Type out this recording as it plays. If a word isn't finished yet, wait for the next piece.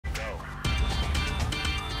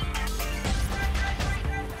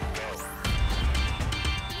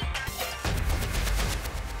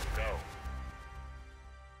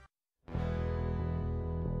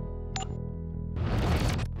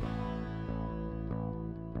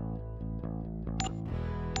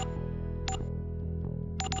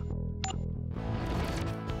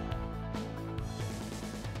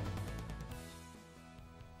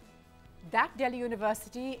that Delhi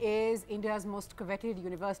University is India's most coveted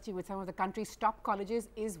university with some of the country's top colleges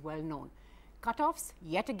is well known. Cutoffs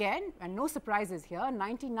yet again, and no surprises here,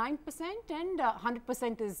 99% and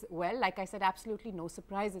 100% is well, like I said, absolutely no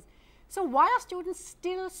surprises. So why are students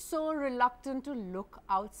still so reluctant to look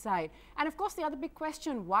outside? And of course, the other big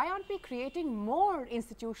question, why aren't we creating more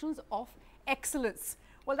institutions of excellence?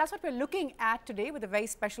 Well, that's what we're looking at today with a very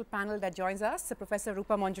special panel that joins us. Professor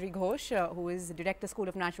Rupa Manjari Ghosh, who is Director, School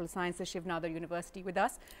of Natural Sciences, Shiv Nadar University with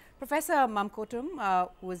us. Professor Mamkotum,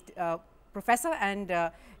 who is Professor and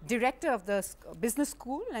Director of the Business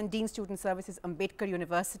School and Dean Student Services, Ambedkar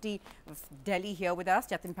University of Delhi here with us.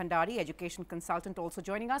 Jatin Bhandari, Education Consultant, also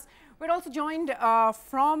joining us. We're also joined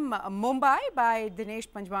from Mumbai by Dinesh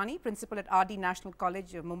Panjwani, Principal at RD National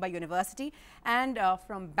College of Mumbai University. And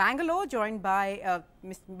from Bangalore, joined by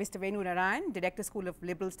Mr. Venu Narayan, Director, School of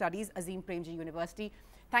Liberal Studies, Azim Premji University.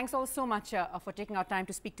 Thanks all so much for taking our time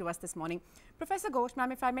to speak to us this morning. Professor Ghosh,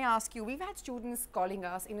 ma'am, if I may ask you, we've had students calling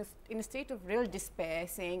us in a state of real despair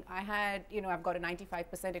saying, I've got a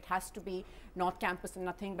 95%, it has to be North Campus and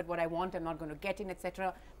nothing but what I want, I'm not going to get in,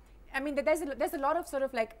 etc. I mean, there's a lot of sort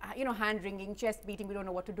of like, hand wringing, chest beating, we don't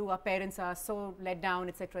know what to do, our parents are so let down,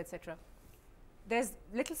 etc., etc. There's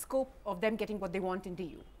little scope of them getting what they want in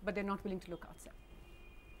DU, but they're not willing to look outside.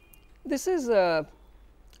 This is a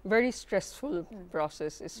very stressful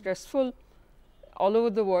process. It's stressful all over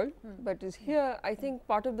the world, but is here, I think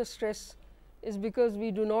part of the stress is because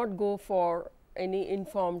we do not go for any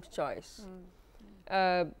informed choice.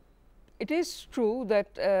 It is true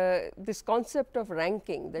that this concept of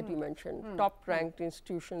ranking that you mentioned, top ranked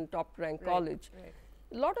institution, top ranked college,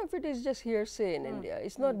 a lot of it is just hearsay in India.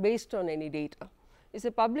 It's not based on any data. It's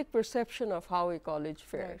a public perception of how a college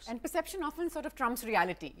fares. And perception often sort of trumps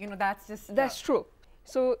reality. That's just... That's true.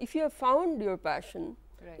 So if you have found your passion,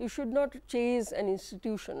 you should not chase an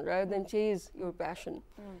institution rather than chase your passion.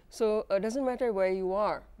 So it doesn't matter where you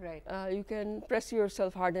are. You can press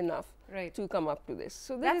yourself hard enough to come up to this.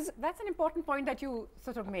 So that's an important point that you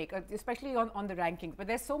sort of make, especially on the rankings. But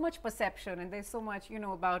there's so much perception and there's so much,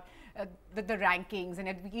 about the rankings,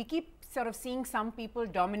 and we keep sort of seeing some people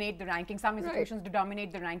dominate the rankings, some institutions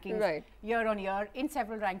dominate the rankings year on year in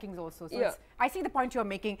several rankings also. So I see the point you're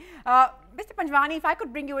making. Mr. Panjwani, if I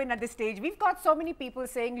could bring you in at this stage, we've got so many people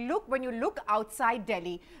saying, look, when you look outside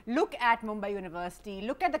Delhi, look at Mumbai University,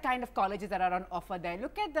 look at the kind of colleges that are on offer there,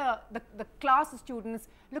 look at the class of students,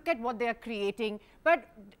 look at what they are creating. But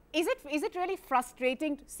is it really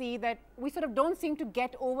frustrating to see that we sort of don't seem to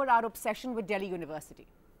get over our obsession with Delhi University?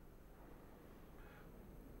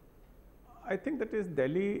 I think that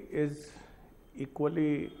Delhi is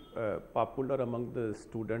equally popular among the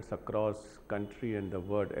students across country and the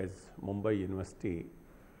world as Mumbai University,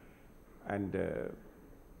 and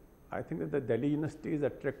I think that the Delhi University is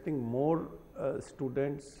attracting more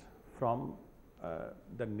students from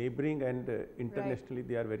the neighboring, and internationally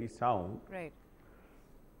they are very sound.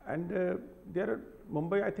 And I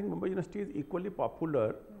think Mumbai University is equally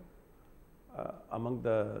popular among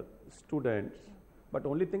the students. But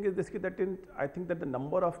only thing is this, that I think that the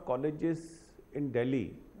number of colleges in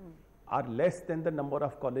Delhi are less than the number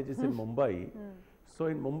of colleges in Mumbai. So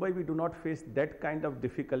in Mumbai we do not face that kind of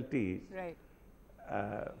difficulties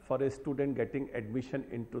for a student getting admission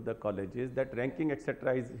into the colleges. That ranking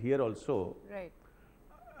etc. is here also.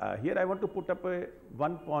 Here I want to put up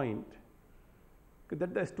one point,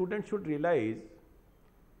 that the student should realize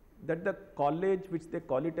that the college which they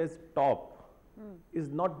call it as top is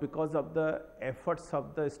not because of the efforts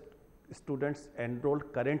of the students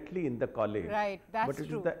enrolled currently in the college, that's but it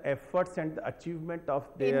true. is the efforts and the achievement of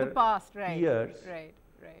their in the past, peers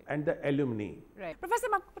and the alumni. Professor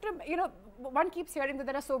Mamkotum, one keeps hearing that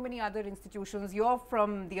there are so many other institutions. You're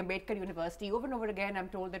from the Ambedkar University. Over and over again, I'm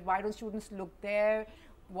told that why don't students look there?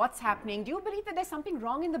 What's happening? Do you believe that there's something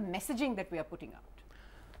wrong in the messaging that we are putting out?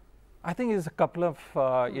 I think it's a couple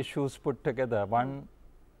of issues put together. One,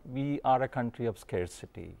 we are a country of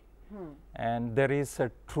scarcity, and there is a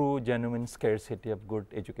true genuine scarcity of good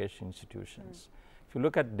education institutions. If you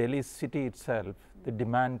look at Delhi city itself, the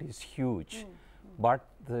demand is huge, but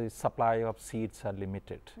the supply of seats are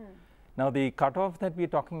limited. Now the cutoff that we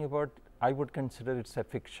are talking about, I would consider it's a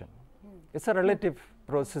fiction. It's a relative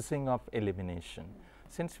processing of elimination.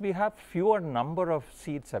 Since we have fewer number of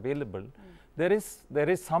seats available, there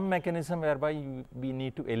is some mechanism whereby we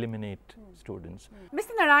need to eliminate students. Mr.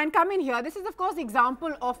 Narayan, come in here. This is of course the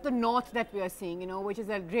example of the north that we are seeing, which is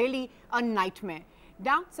really a nightmare.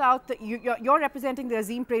 Down south, you're representing the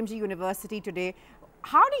Azim Premji University today.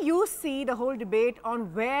 How do you see the whole debate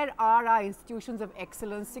on where are our institutions of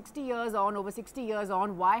excellence 60 years on, over 60 years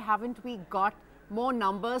on? Why haven't we got more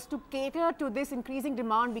numbers to cater to this increasing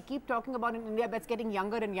demand we keep talking about in India that's getting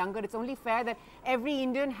younger and younger? It's only fair that every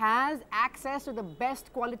Indian has access to the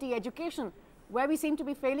best quality education, where we seem to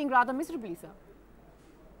be failing rather miserably, sir.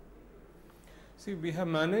 See, we have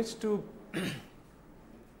managed to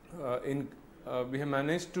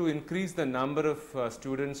increase the number of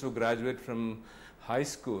students who graduate from high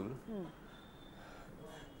school.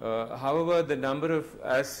 However, the number of,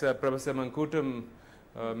 as Professor Mankutam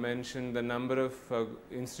mentioned, the number of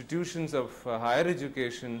institutions of higher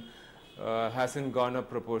education hasn't gone up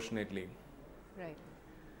proportionately. Right.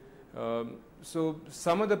 So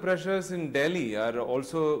some of the pressures in Delhi are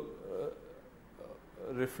also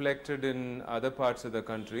reflected in other parts of the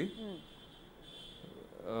country.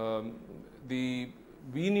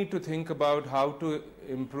 We need to think about how to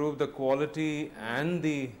improve the quality and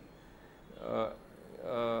the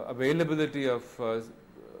availability of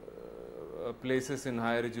places in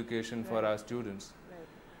higher education for our students.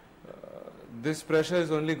 This pressure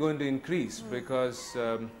is only going to increase because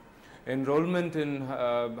enrollment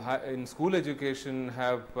in school education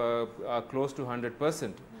are close to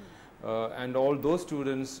 100%. And all those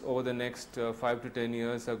students over the next 5 to 10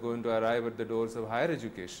 years are going to arrive at the doors of higher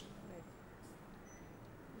education.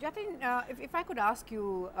 Jatin, if I could ask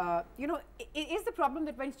you, is the problem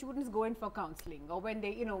that when students go in for counseling, or when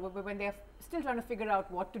they, when they're still trying to figure out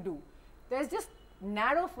what to do, there's just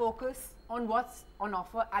narrow focus on what's on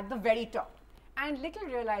offer at the very top, and little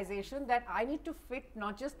realization that I need to fit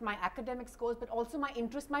not just my academic scores, but also my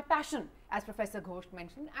interest, my passion, as Professor Ghosh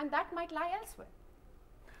mentioned, and that might lie elsewhere.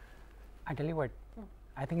 I tell you what,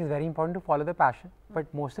 I think it's very important to follow the passion,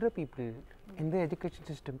 but most of the people in the education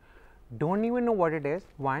system don't even know what it is.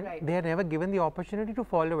 One, they are never given the opportunity to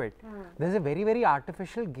follow it. There's a very, very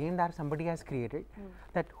artificial game that somebody has created,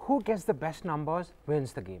 that who gets the best numbers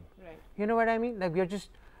wins the game. Right. You know what I mean? Like, we are just,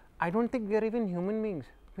 I don't think we are even human beings.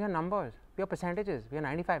 We are numbers, we are percentages, we are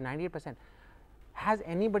 95, 98%. Has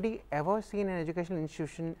anybody ever seen an educational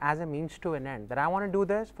institution as a means to an end? That I want to do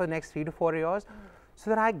this for the next 3 to 4 years so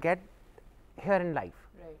that I get here in life,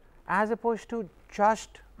 as opposed to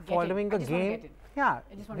just following a game. Yeah,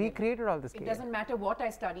 we created all this. It doesn't matter what I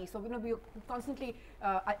study. So, we constantly,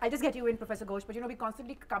 I'll just get you in, Professor Ghosh, but we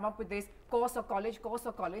constantly come up with this course or college.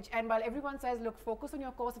 And while everyone says, look, focus on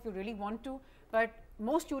your course if you really want to, but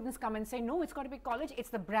most students come and say, no, it's got to be college. It's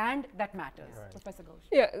the brand that matters. Right. Professor Ghosh.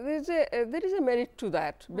 Yeah, there is a merit to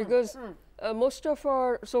that, because most of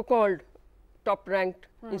our so-called top-ranked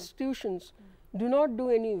institutions do not do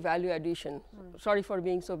any value addition. Sorry for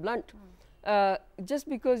being so blunt. Just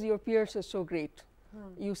because your peers are so great,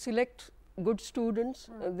 you select good students,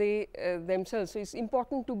 they themselves. So it's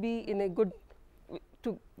important to be in a good,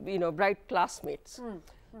 bright classmates.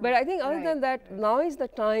 But I think other than that, now is the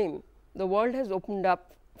time. The world has opened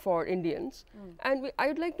up for Indians, and I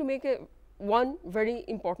would like to make one very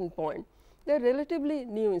important point. There are relatively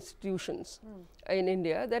new institutions in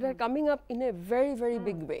India that are coming up in a very, very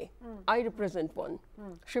big way. I represent one,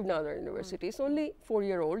 Shiv Nadar University. It's only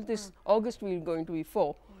 4-year-old. This August we are going to be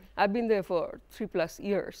 4. I've been there for 3+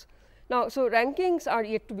 years. Now, so rankings are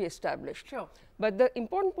yet to be established. Sure. But the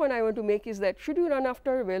important point I want to make is that should you run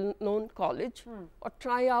after a well-known college or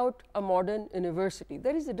try out a modern university?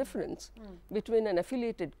 There is a difference between an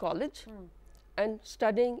affiliated college and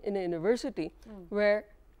studying in a university where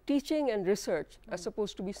teaching and research are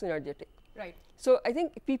supposed to be synergetic. Right. So I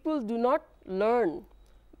think people do not learn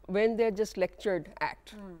when they're just lectured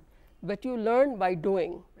at, but you learn by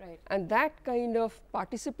doing. Right. And that kind of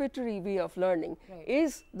participatory way of learning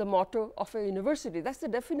is the motto of a university. That's the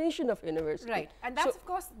definition of university. Right. And that's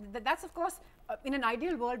of course, in an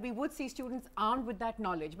ideal world, we would see students armed with that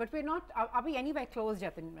knowledge, but we're not, are we anywhere close,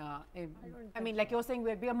 Jatin? I mean, like you're saying,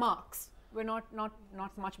 we are marks. We're not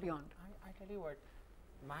much beyond. I tell you what,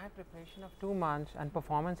 my preparation of 2 months and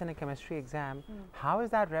performance in a chemistry exam, how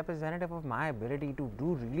is that representative of my ability to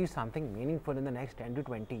do really something meaningful in the next 10 to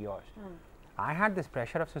 20 years? I had this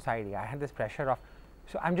pressure of society, I had this pressure of,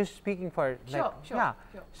 so I'm just speaking for Sure.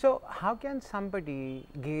 So how can somebody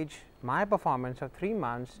gauge my performance of 3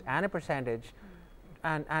 months and a percentage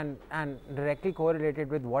and directly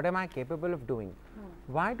correlated with what am I capable of doing?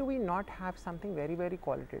 Why do we not have something very, very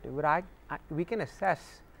qualitative where we can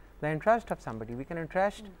assess the interest of somebody, we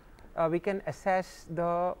can assess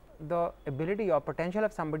the ability or potential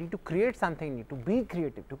of somebody to create something new, to be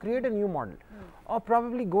creative, to create a new model, or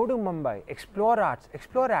probably go to Mumbai, explore arts,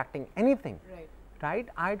 explore acting, anything. Right?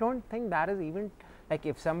 I don't think that is even, like,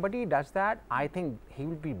 if somebody does that, I think he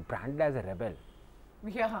will be branded as a rebel.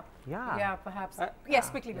 Yeah, perhaps.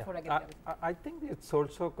 Yes, quickly before I get there. I think it's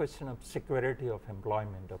also a question of security of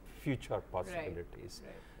employment, of future possibilities.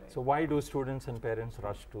 So why do students and parents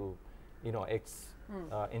rush to, X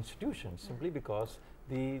institutions? Simply because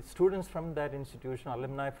the students from that institution,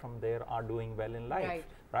 alumni from there, are doing well in life,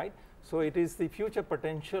 right? So it is the future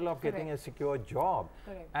potential of getting a secure job,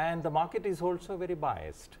 and the market is also very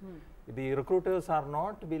biased. The recruiters are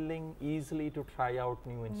not willing easily to try out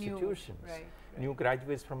new institutions, new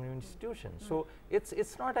graduates from new institutions. So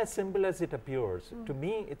it's not as simple as it appears. To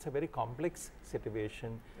me, it's a very complex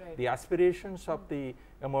situation. The aspirations of the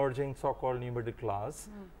emerging so-called new middle class,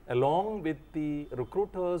 along with the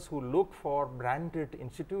recruiters who look for branded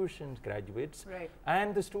institutions graduates,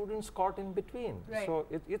 and the students caught in between. So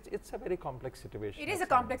it's a very complex situation. It is a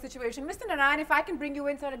complex situation. Mr. Narayan, if I can bring you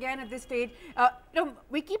in, sir, again at this stage,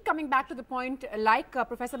 we keep coming back to the point, like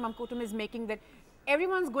Professor Mamkutum is making, that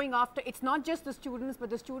everyone's going after, it's not just the students, but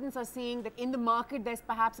the students are seeing that in the market there's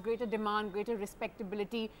perhaps greater demand, greater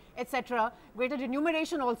respectability, etc., greater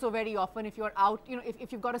remuneration also very often if you're out,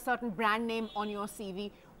 if you've got a certain brand name on your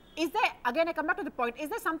CV. Is there, again, I come back to the point, is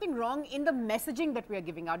there something wrong in the messaging that we are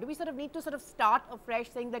giving out? Do we sort of need to start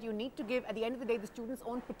afresh, saying that you need to give, at the end of the day, the student's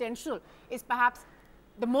own potential is perhaps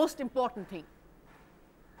the most important thing?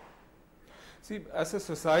 See, as a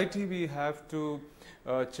society, we have to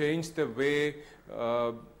change the way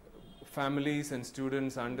families and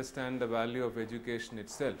students understand the value of education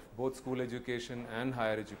itself, both school education and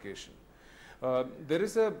higher education. There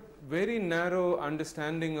is a very narrow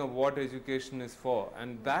understanding of what education is for,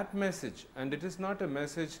 and that message, and it is not a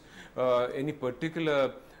message any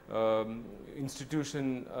particular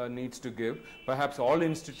institution needs to give, perhaps all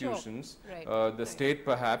institutions, the state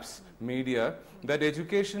perhaps, media, that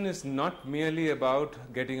education is not merely about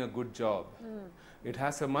getting a good job. It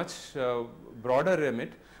has a much broader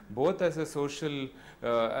remit, both as a social,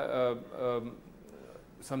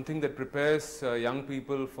 something that prepares young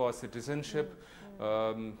people for citizenship,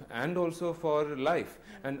 and also for life.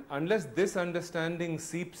 And unless this understanding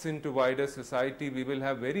seeps into wider society, we will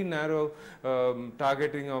have very narrow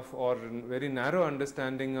targeting of, or very narrow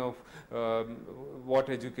understanding of what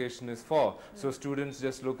education is for. So students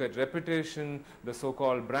just look at reputation, the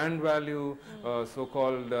so-called brand value,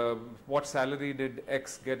 so-called what salary did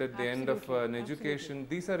X get at the end of an education.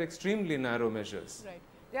 These are extremely narrow measures.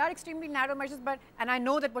 They are extremely narrow measures, but, and I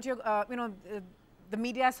know that what you're, the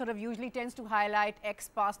media sort of usually tends to highlight X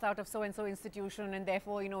passed out of so-and-so institution and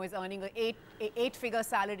therefore, is earning an eight-figure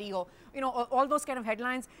salary, or, all those kind of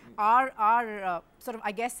headlines are sort of,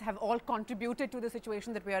 I guess, have all contributed to the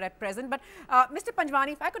situation that we are at present. But Mr.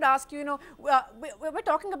 Panjwani, if I could ask you, we're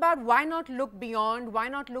talking about why not look beyond,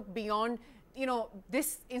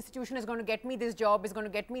 this institution is going to get me this job, is going to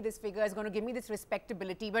get me this figure, is going to give me this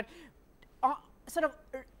respectability, but sort of,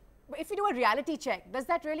 if you do a reality check, does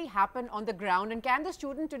that really happen on the ground? And can the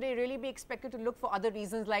student today really be expected to look for other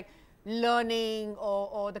reasons like learning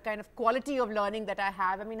or the kind of quality of learning that I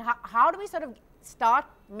have? I mean, how do we sort of start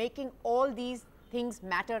making all these things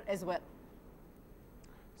matter as well?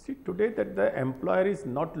 See, today that the employer is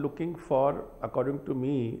not looking for, according to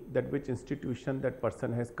me, that which institution that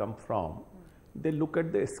person has come from. They look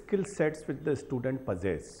at the skill sets which the student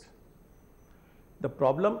possess. The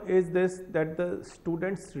problem is this, that the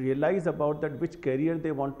students realize about that which career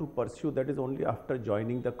they want to pursue, that is only after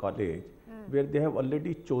joining the college, where they have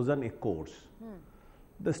already chosen a course.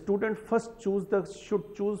 The student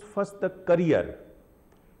should choose first the career,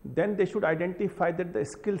 then they should identify that the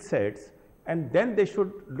skill sets, and then they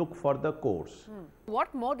should look for the course.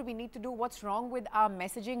 What more do we need to do? What's wrong with our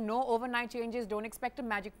messaging? No overnight changes, don't expect a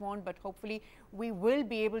magic wand, but hopefully we will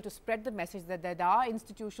be able to spread the message that there are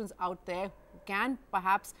institutions out there who can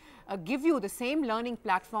perhaps give you the same learning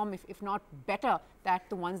platform, if not better, that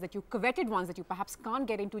the ones that you, coveted ones that you perhaps can't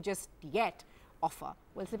get into just yet, offer.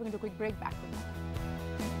 We'll slip into a quick break, back with more.